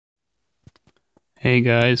Hey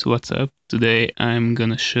guys, what's up? Today I'm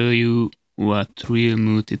gonna show you what real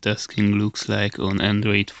multitasking looks like on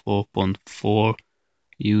Android 4.4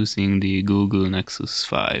 using the Google Nexus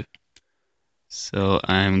 5. So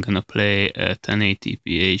I'm gonna play a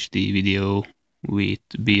 1080p HD video with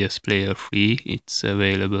BS Player free. It's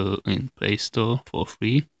available in Play Store for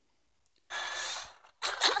free.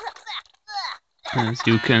 As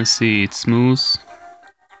you can see, it's smooth.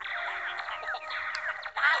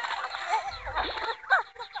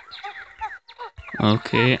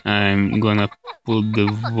 Okay, I'm gonna put the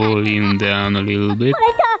volume down a little bit.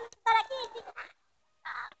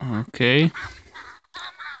 Okay,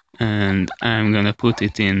 and I'm gonna put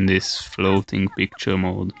it in this floating picture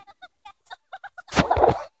mode.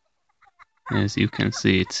 As you can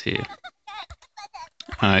see, it's here.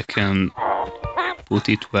 I can put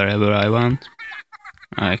it wherever I want.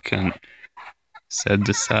 I can set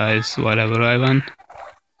the size whatever I want.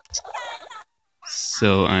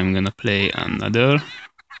 So I'm gonna play another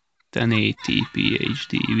 1080p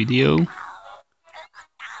HD video.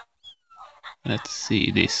 Let's see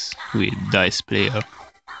this with Dice Player.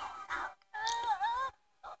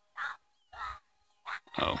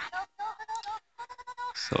 Oh,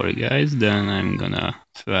 sorry guys, then I'm gonna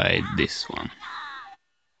try this one.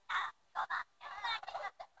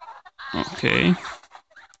 Okay.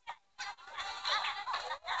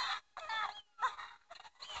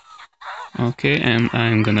 Okay, and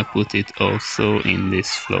I'm gonna put it also in this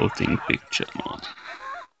floating picture mode.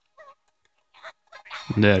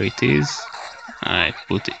 There it is. I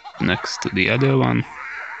put it next to the other one.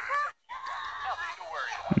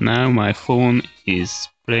 Now my phone is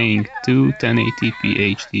playing two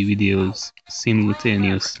 1080p HD videos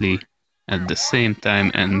simultaneously at the same time,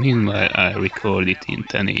 and meanwhile I record it in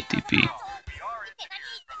 1080p.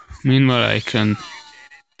 Meanwhile I can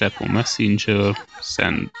tap on Messenger,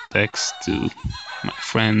 send text to my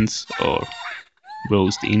friends, or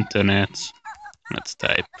browse the internet. Let's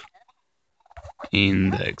type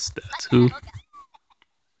index.who,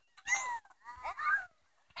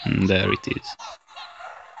 and there it is.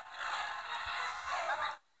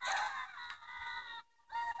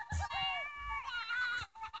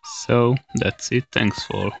 So that's it. Thanks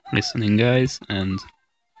for listening, guys, and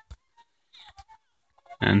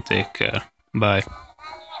take care. Bye.